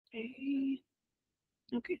Okay.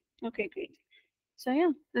 Okay, great. So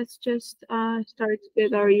yeah, let's just start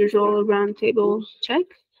with our usual roundtable check.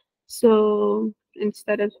 So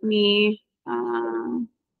instead of me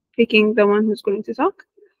picking the one who's going to talk,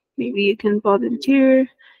 maybe you can volunteer.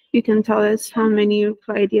 You can tell us how many you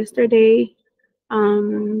applied yesterday,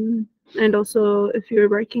 and also if you're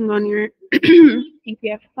working on your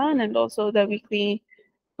EPF plan, and also the weekly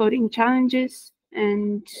coding challenges.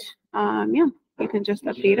 And yeah, you can just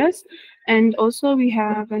update us. And also, we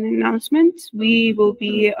have an announcement. We will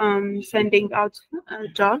be sending out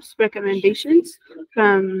jobs recommendations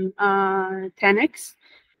from 10x,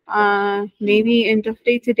 maybe end of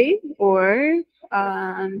day today, or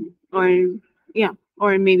yeah,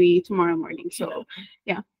 or maybe tomorrow morning. So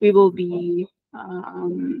yeah, we will be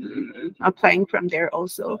applying from there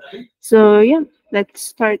also. So yeah, let's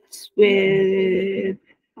start with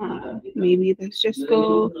maybe let's just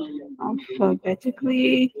go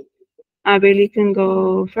alphabetically. Abeli can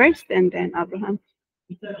go first, and then Abraham.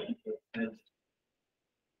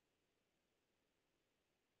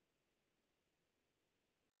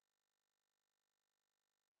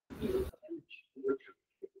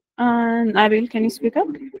 And Abel, can you speak up?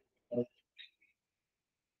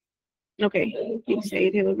 Okay, you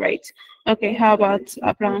said he was right. Okay, how about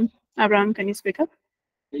Abraham? Abraham, can you speak up?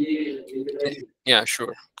 Yeah,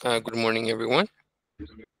 sure. Good morning, everyone.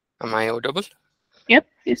 Am I audible? Yep,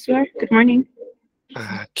 yes you are. Good morning.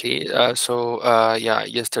 Okay. Yeah,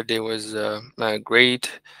 yesterday was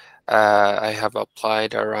great. I have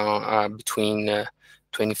applied around between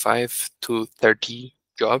 25 to 30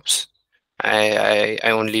 jobs. I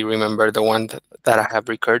only remember the one that I have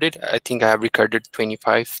recorded. I think I have recorded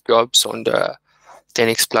 25 jobs on the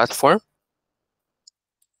 10x platform.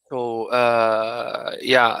 So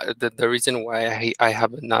yeah, the reason why I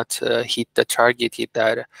have not hit the target is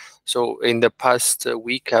that so in the past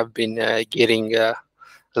week I've been getting a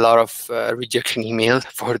lot of rejection email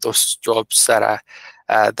for those jobs that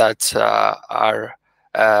are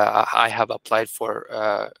I have applied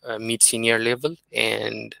for mid senior level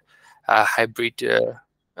and hybrid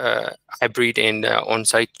hybrid and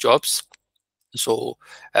on-site jobs. So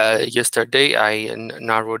yesterday I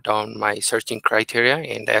narrowed down my searching criteria,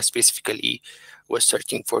 and I specifically was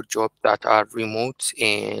searching for jobs that are remote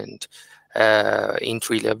and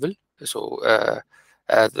entry level. So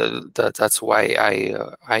that's why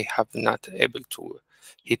I have not able to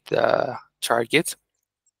hit the target.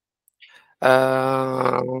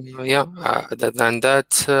 Yeah, other than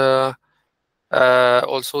that,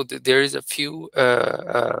 also there is a few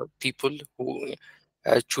people who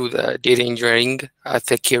choose data engineering as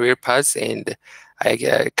a career path, and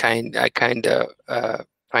I kind of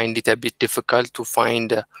find it a bit difficult to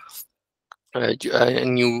find a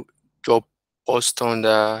new job post on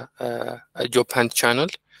the job hunt channel,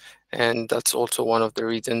 and that's also one of the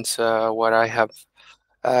reasons why I have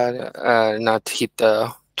not hit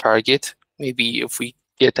the target. Maybe if we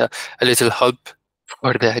get a little help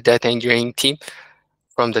for the data engineering team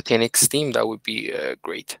from the 10x team, that would be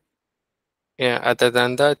great. Yeah, other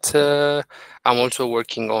than that, I'm also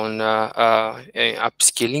working on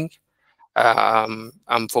upskilling.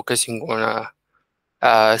 I'm focusing uh,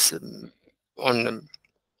 s- on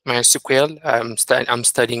MySQL. I'm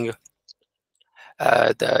studying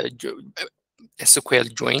the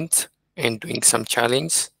SQL joint and doing some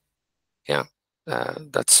challenge. Yeah,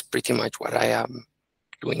 that's pretty much what I am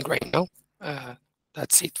doing right now. Uh,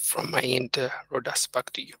 that's it from my end. Rodas,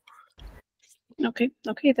 back to you. Okay,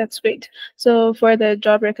 that's great. So for the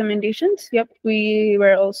job recommendations, yep, we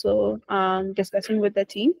were also discussing with the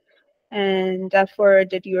team, and that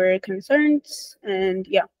forwarded your concerns, and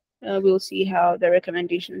yeah, we'll see how the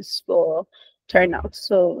recommendations will turn out.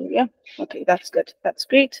 So yeah, okay, that's good. That's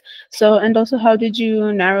great. So and also, how did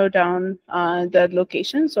you narrow down the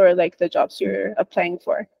locations or like the jobs you're applying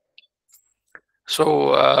for?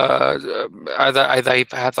 So, as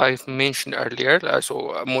I've mentioned earlier,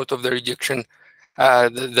 most of the rejection,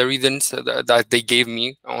 the reasons that they gave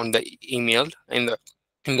me on the email in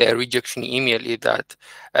the rejection email is that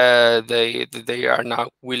they are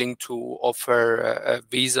not willing to offer a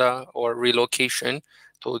visa or relocation.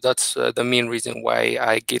 So that's the main reason why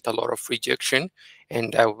I get a lot of rejection.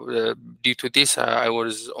 And due to this, I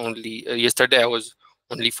was only yesterday I was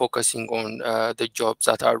only focusing on the jobs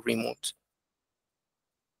that are remote.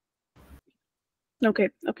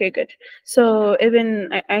 Okay, good. So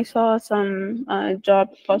even I saw some job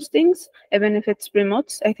postings, even if it's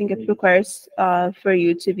remote, I think it requires for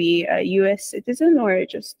you to be a US citizen or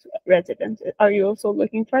just resident. Are you also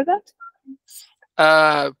looking for that?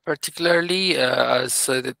 Particularly as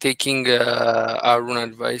taking Arun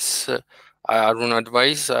advice, Arun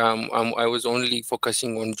advice, I was only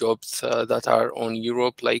focusing on jobs that are on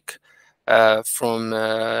Europe, like from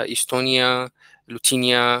Estonia,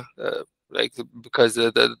 Lithuania, like because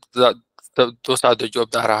those are the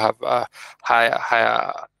jobs that have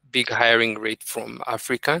a big hiring rate from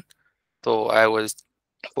African. So I was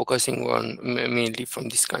focusing on mainly from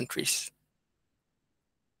these countries.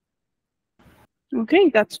 Okay,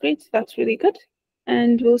 that's great. That's really good.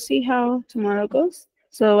 And we'll see how tomorrow goes.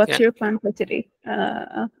 So, what's Yeah. your plan for today?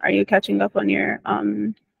 Are you catching up on your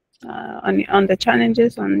on the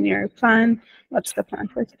challenges on your plan? What's the plan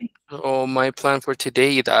for today? So my plan for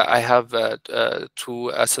today is I have two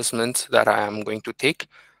assessments that I am going to take.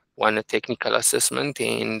 One a technical assessment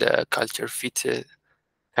and culture fit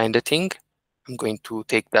kind of thing. I'm going to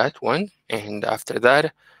take that one, and after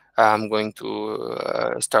that, I'm going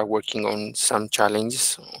to start working on some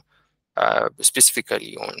challenges,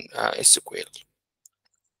 specifically on SQL.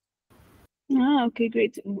 Ah, okay,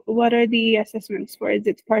 great. What are the assessments for? Is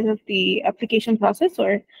it part of the application process,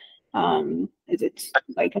 or is it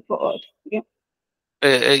like a full? Yeah.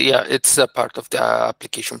 Yeah, it's a part of the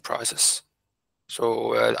application process.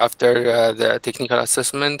 So after the technical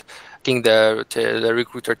assessment, I think the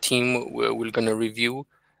recruiter team will gonna review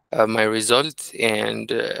my result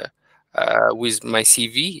and with my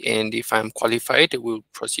CV, and if I'm qualified, we'll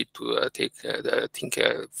proceed to take the think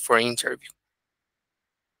for an interview.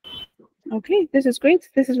 Okay, this is great.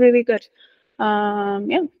 This is really good.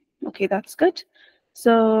 Yeah. Okay, that's good.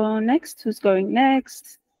 So next, who's going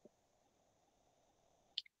next?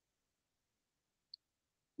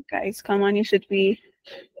 Guys, come on, you should be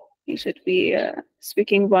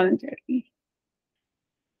speaking voluntarily.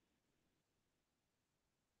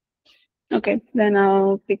 Okay, then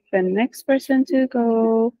I'll pick the next person to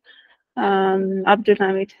go.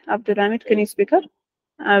 Abdulhamid. Abdulhamid, can you speak up?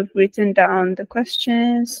 I've written down the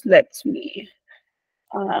questions. Let me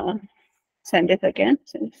uh, send it again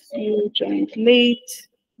since you joined late.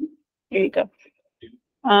 Here you go.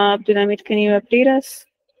 Abdulhamid, can you update us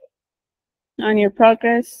on your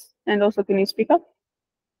progress? And also, can you speak up?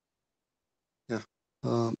 Yeah.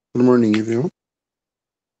 Good morning, everyone.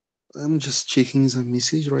 I'm just checking the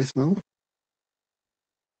message right now.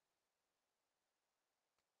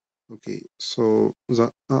 Okay, so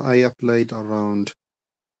I applied around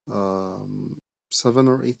 7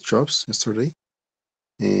 or 8 jobs yesterday,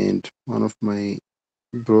 and one of my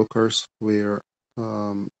brokers were,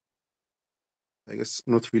 I guess,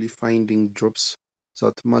 not really finding jobs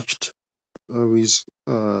that matched with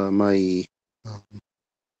my um,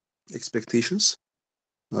 expectations.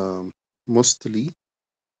 Um, Mostly,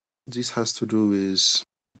 this has to do with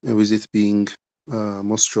it being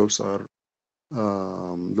most jobs are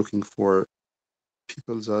looking for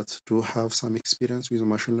people that do have some experience with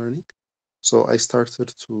machine learning. So I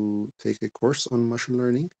started to take a course on machine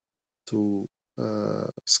learning to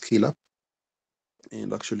scale up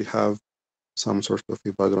and actually have some sort of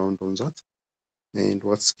a background on that. And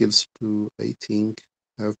what skills do I think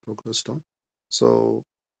I've progressed on? So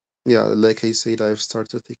yeah, like I said, I've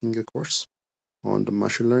started taking a course on the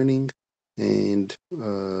machine learning, and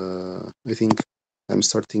I think I'm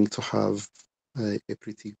starting to have a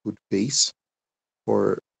pretty good base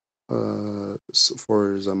for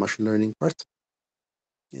for the machine learning part.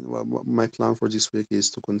 And my plan for this week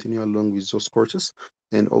is to continue along with those courses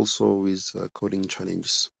and also with coding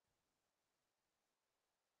challenges.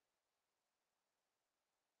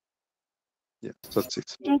 Yeah, that's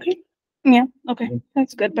it. Okay. Yeah. Okay.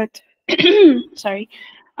 That's good. But sorry.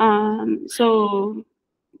 So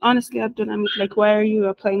honestly, Abdulhamid, like, why are you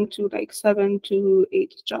applying to like 7 to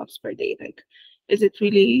 8 jobs per day? Like, is it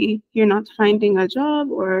really you're not finding a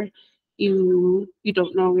job, or you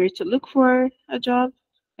don't know where to look for a job?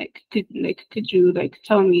 Could you like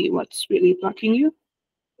tell me what's really blocking you?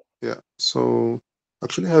 Yeah. So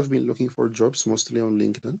actually, I've been looking for jobs mostly on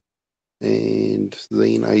LinkedIn, and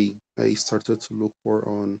then I started to look for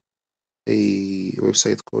on a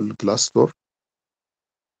website called Glassdoor.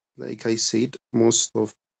 Like I said, most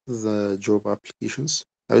of the job applications,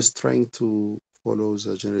 I was trying to follow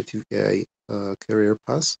the generative AI career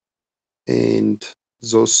path, and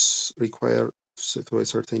those require to a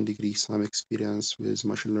certain degree some experience with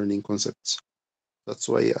machine learning concepts. That's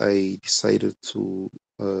why I decided to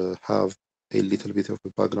have a little bit of a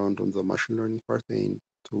background on the machine learning part and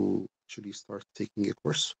to actually start taking a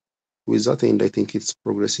course with that. And I think it's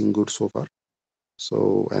progressing good so far.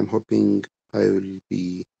 So I'm hoping I will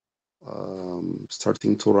be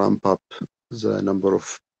starting to ramp up the number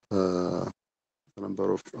of uh,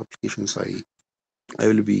 applications I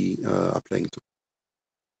will be applying to.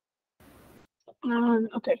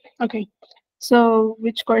 Okay. Okay. So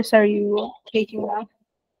which course are you taking now?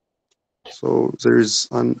 So there's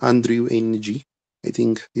an Andrew NG. I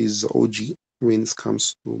think he's OG when it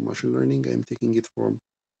comes to machine learning. I'm taking it from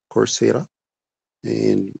Coursera,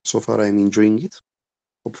 and so far I'm enjoying it.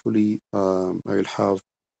 Hopefully, I will have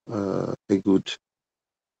a good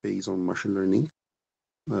base on machine learning.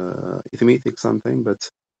 It may take some time, but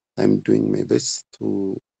I'm doing my best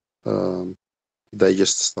to um,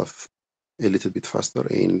 digest stuff a little bit faster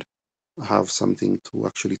and have something to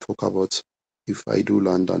actually talk about if I do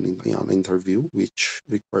land an interview, which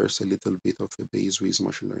requires a little bit of a base with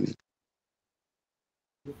machine learning.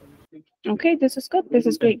 Okay, this is good. This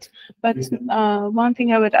is great. But one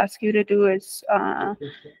thing I would ask you to do is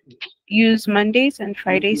use Mondays and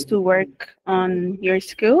Fridays to work on your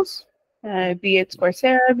skills, be it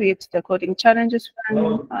Coursera, be it the coding challenges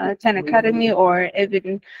from 10 Academy, or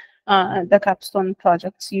even the capstone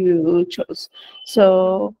projects you chose.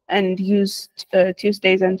 So, and use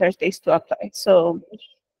Tuesdays and Thursdays to apply. So,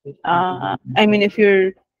 I mean, if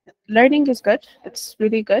you're learning is good, it's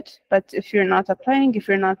really good. But if you're not applying, if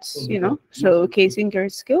you're not, showcasing your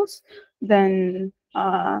skills, then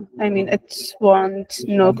I mean, it won't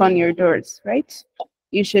knock on your doors, right?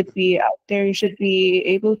 You should be out there. You should be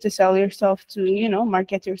able to sell yourself to,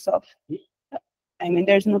 market yourself. I mean,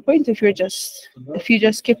 there's no point if you just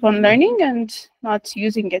keep on learning and not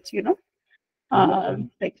using it,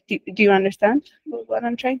 like, do you understand what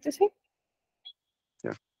I'm trying to say?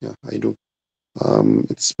 Yeah, I do.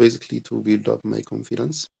 It's basically to build up my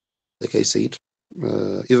confidence. Like I said,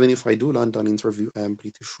 even if I do land an interview, I'm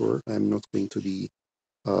pretty sure I'm not going to be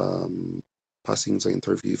passing the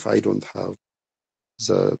interview if I don't have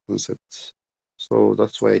the concept. So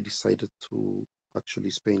that's why I decided to actually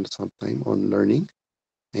spend some time on learning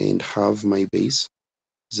and have my base.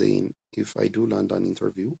 Then, if I do land an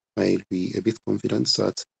interview, I'll be a bit confident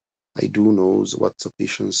that I do know what the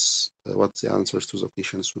questions, what the answers to the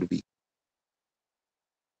questions will be.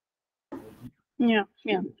 Yeah,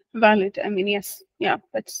 valid. I mean, yes, yeah.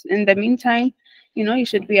 But in the meantime, you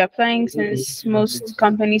should be applying, since most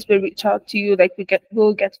companies will reach out to you. Like,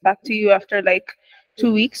 we'll get back to you after like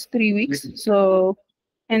 2 weeks, 3 weeks. So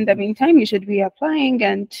in the meantime, you should be applying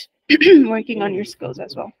and working on your skills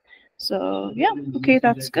as well. So yeah, okay,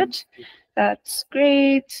 that's good. That's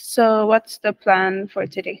great. So what's the plan for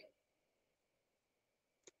today?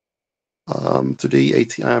 Today,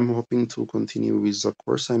 I'm hoping to continue with the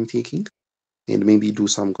course I'm taking and maybe do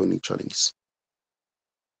some coding challenges.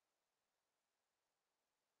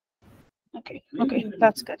 Okay,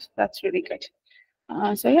 that's good. That's really good.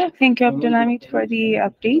 So yeah, thank you, Abdulhamid, for the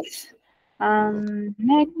updates.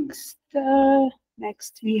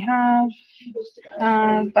 Next we have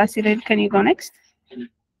Basilid. Can you go next?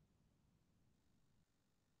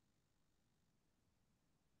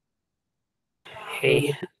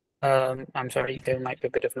 Hey, I'm sorry, there might be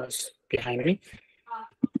a bit of noise behind me,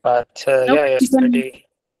 but Nope, yeah, yesterday.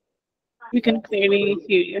 we can clearly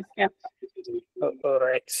hear you. Yeah. All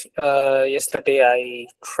right. Yesterday I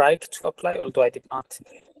tried to apply, although I did not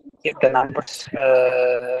get the numbers.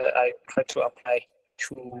 I tried to apply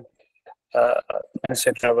to a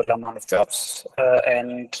considerable amount of jobs,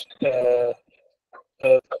 and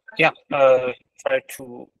try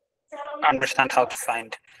to understand how to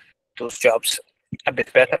find those jobs a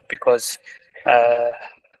bit better, because I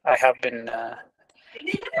have been, I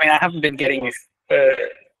haven't been getting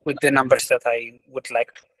with the numbers that I would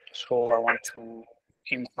like to. So I want to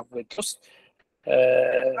improve with those.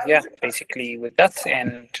 Basically with that,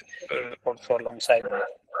 and also alongside,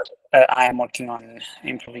 I am working on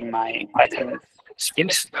improving my Python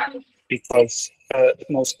skills, because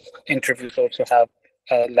most interviews also have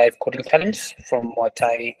a live coding challenge from what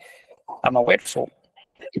I am aware. So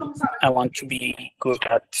I want to be good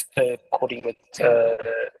at coding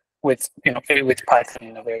with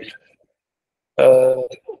Python uh,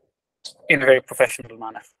 in a very professional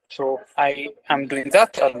manner. So I am doing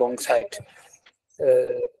that alongside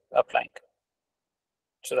applying.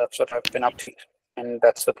 So that's what I've been up to, and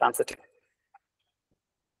that's the plan for today.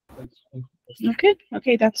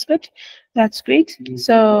 Okay, that's good. That's great.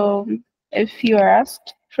 So if you are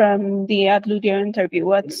asked from the Adludia interview,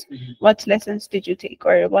 what lessons did you take,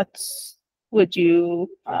 or would you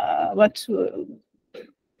what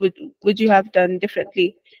would you have done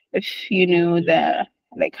differently if you knew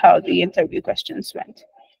how the interview questions went?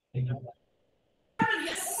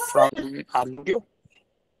 From Aludio?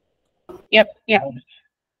 Yep, yeah.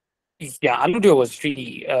 Yeah, Aludio was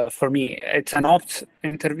really, for me, it's an ops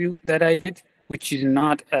interview that I did, which is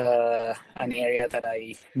not an area that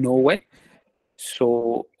I know well.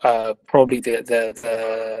 So probably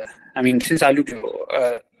I mean, since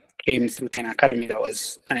Aludio came through 10 Academy, that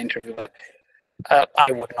was an interview. I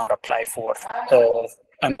would not apply for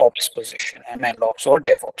an ops position, ML ops or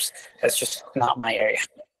DevOps. That's just not my area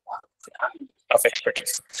of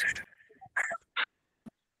expertise.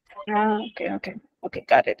 Okay,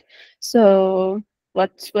 got it. So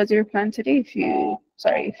what was your plan today? If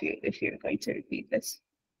you're going to repeat this.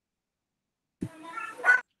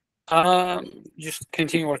 Just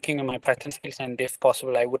continue working on my Python skills, and if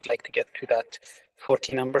possible, I would like to get to that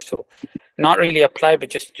 40 number. So not really apply, but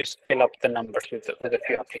just fill up the numbers with a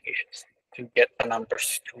few applications to get the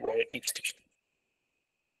numbers to where it needs to be.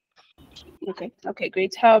 Okay,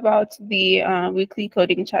 great. How about the weekly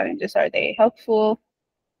coding challenges? Are they helpful?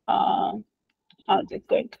 How's it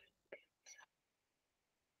going?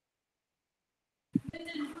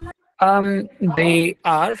 They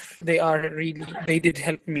are really, they did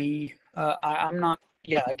help me. I'm not,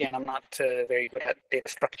 again, I'm not very good at data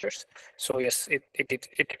structures. So yes, it did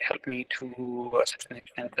help me to a certain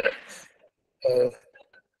extent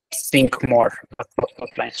think more across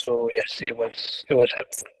those lines. So yes, it was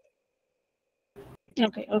helpful.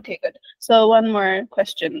 Okay, good. So one more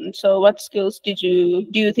question. So what skills do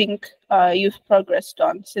you think you've progressed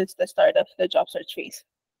on since the start of the job search phase?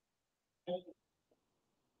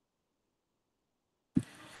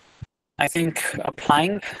 I think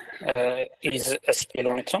applying is a skill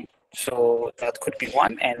on its own. So that could be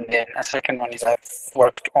one. And then a second one is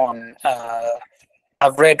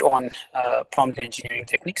I've read on prompt engineering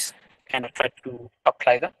techniques and I've tried to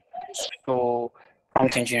apply them. So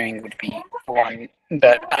prompt engineering would be one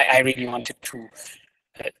that I really wanted to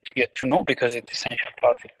get to know because it's essential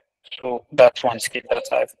part of it. So that's one skill that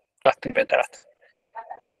I've gotten better at.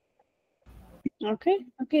 Okay,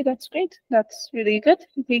 that's great. That's really good.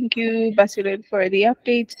 Thank you, Basilid, for the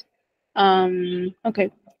update. Okay,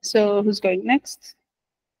 so who's going next?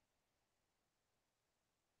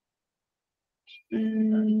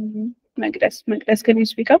 Magdas, can you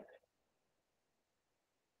speak up?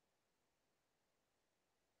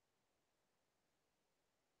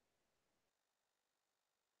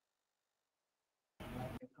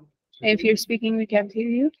 If you're speaking, we can't hear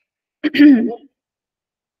you.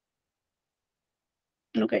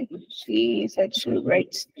 Okay, she said she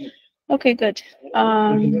writes. Okay, good.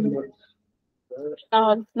 Now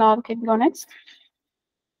can you go next?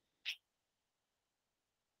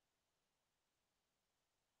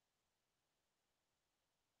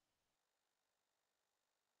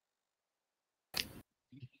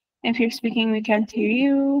 If you're speaking, we can't hear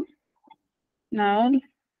you. Now.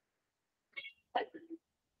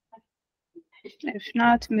 If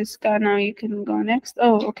not, Miss Ghana, you can go next.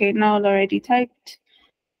 Oh, okay, Now already typed.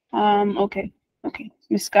 Okay.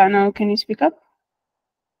 Miss Ghana, can you speak up?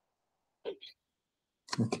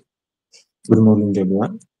 Okay. Good morning,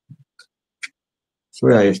 everyone. So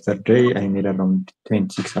yesterday I made around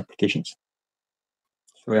 26 applications.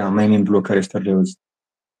 So my main blocker yesterday was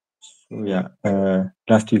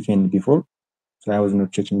last weekend before. So I was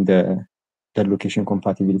not checking the location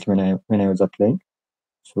compatibility when I was applying.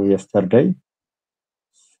 So yesterday,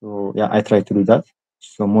 I tried to do that.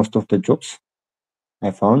 So most of the jobs I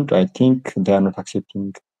found, I think they are not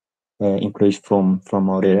accepting employees from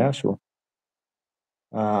our area. So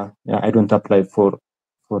I don't apply for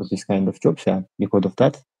this kind of jobs. Because of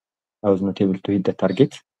that, I was not able to hit the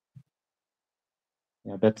target.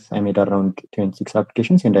 But I made around 26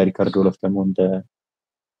 applications and I record all of them on the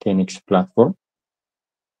 10x platform.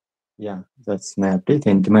 Yeah, that's my update.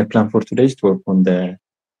 And my plan for today is to work on the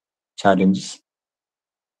challenges.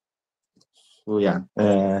 So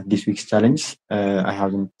this week's challenge, I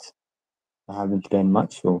haven't done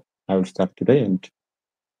much, so I will start today and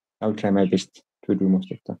I will try my best to do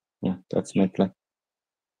most of them. Yeah, that's my plan.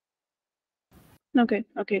 Okay,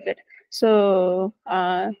 good. So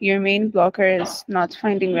your main blocker is not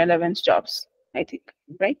finding relevant jobs, I think,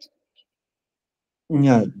 right?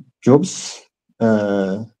 Yeah, jobs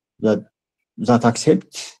that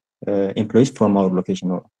accept employees from our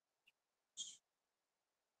location.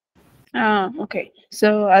 Okay.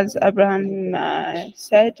 So as Abraham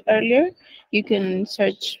said earlier, you can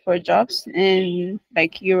search for jobs in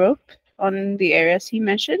like Europe on the areas he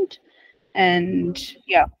mentioned, and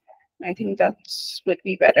yeah, I think that's would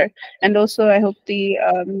be better. And also, I hope the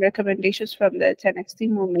recommendations from the 10x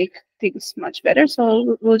team will make things much better.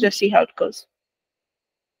 So we'll just see how it goes.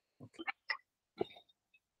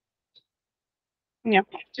 Yeah.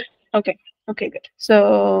 Okay, good.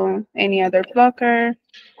 So any other blocker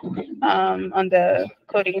on the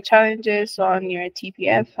coding challenges on your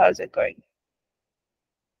TPF? How's it going?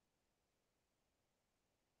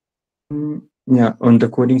 On the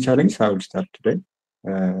coding challenge, I will start today.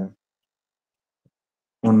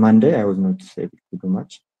 on Monday, I was not able to do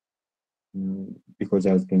much because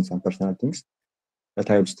I was doing some personal things. But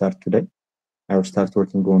I will start today. I will start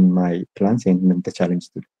working on my plans and the challenge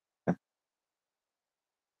today.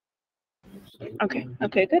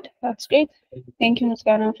 Okay, good. That's great. Thank you,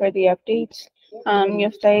 Muscana, for the updates.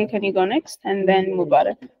 Yoftay, can you go next? And then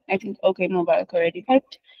Mubarak. I think, okay, Mubarak already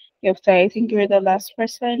typed. Yoftay, I think you're the last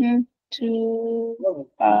person to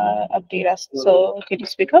update us. So can you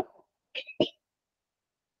speak up?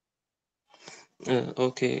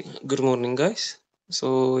 Okay, good morning, guys.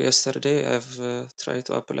 So yesterday I've tried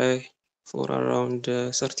to apply for around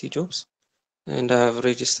 30 jobs, and I have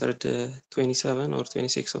registered 27 or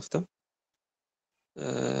 26 of them.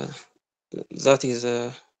 That is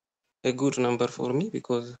a good number for me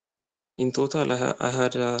because in total I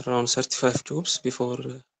had around 35 jobs before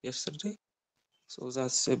yesterday. So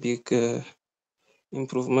that's a big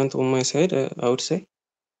improvement on my side, I would say.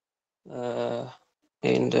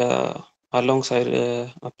 And alongside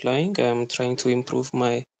applying, I'm trying to improve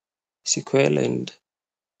my SQL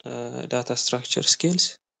and data structure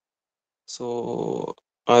skills. So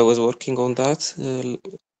I was working on that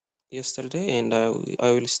yesterday, and I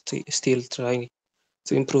will still try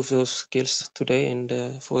to improve those skills today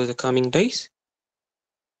and for the coming days.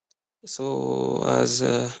 So as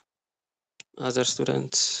other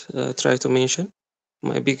students try to mention,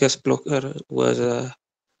 my biggest blocker was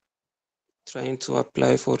trying to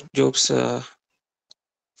apply for jobs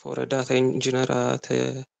for a data engineer at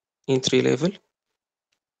entry level.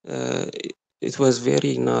 It was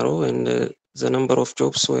very narrow, and the number of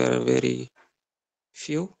jobs were very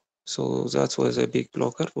few. So that was a big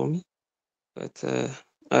blocker for me. But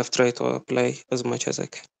I've tried to apply as much as I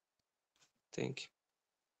can. Thank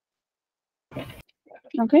you.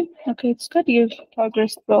 Okay, it's good. You've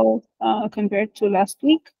progressed well compared to last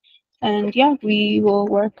week. And yeah, we will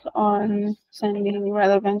work on sending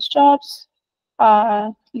relevant jobs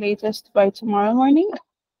latest by tomorrow morning.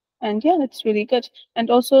 And yeah, it's really good.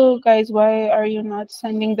 And also, guys, why are you not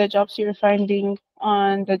sending the jobs you're finding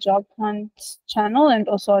on the job hunt channel and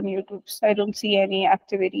also on your groups? I don't see any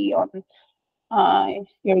activity on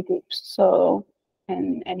your groups. So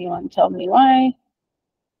can anyone tell me why?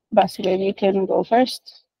 Basil, you can go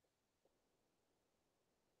first.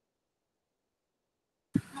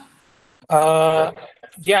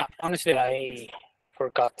 Yeah, honestly, I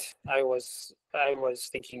forgot. I was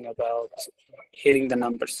thinking about hitting the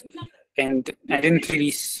numbers, and I didn't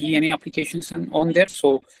really see any applications on there.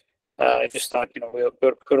 So I just thought, we're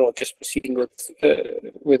all just proceeding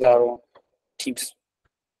with our own teams.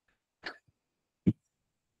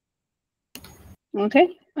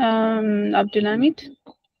 Okay, Abdulhamid,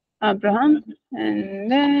 Abraham,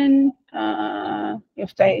 and then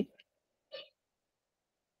Yoftay.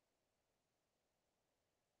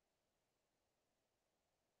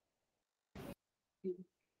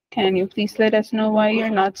 Can you please let us know why you're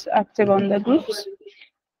not active on the groups?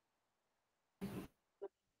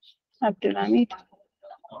 Abdulhamid.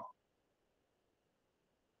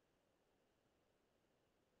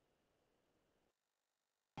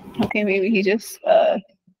 Okay, maybe he just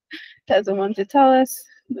doesn't want to tell us.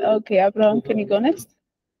 Okay, Abraham, can you go next?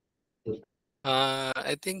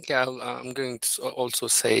 I think I'm going to also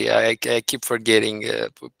say I keep forgetting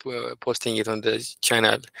posting it on the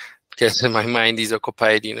channel because my mind is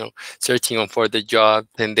occupied, searching for the job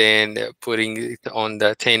and then putting it on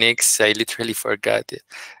the 10x. I literally forgot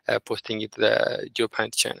posting it the job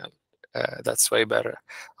hunt channel. That's why better.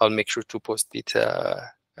 I'll make sure to post it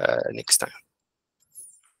next time.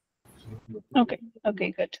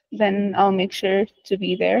 Okay, good. Then I'll make sure to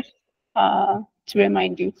be there to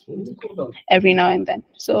remind you every now and then.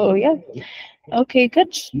 So yeah. Okay,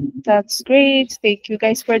 good. That's great. Thank you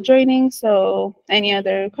guys for joining. So any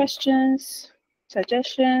other questions,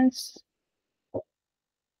 suggestions?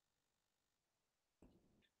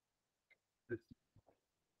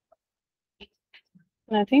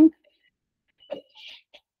 Nothing?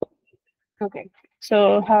 Okay.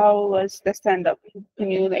 So how was the stand-up?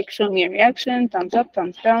 Can you show me a reaction? Thumbs up,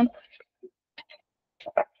 thumbs down?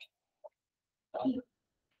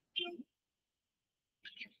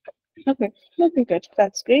 Okay, good.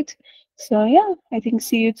 That's great. So yeah, I think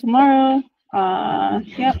see you tomorrow.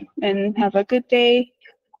 Yeah, and have a good day.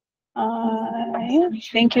 Yeah,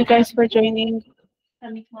 thank you guys for joining.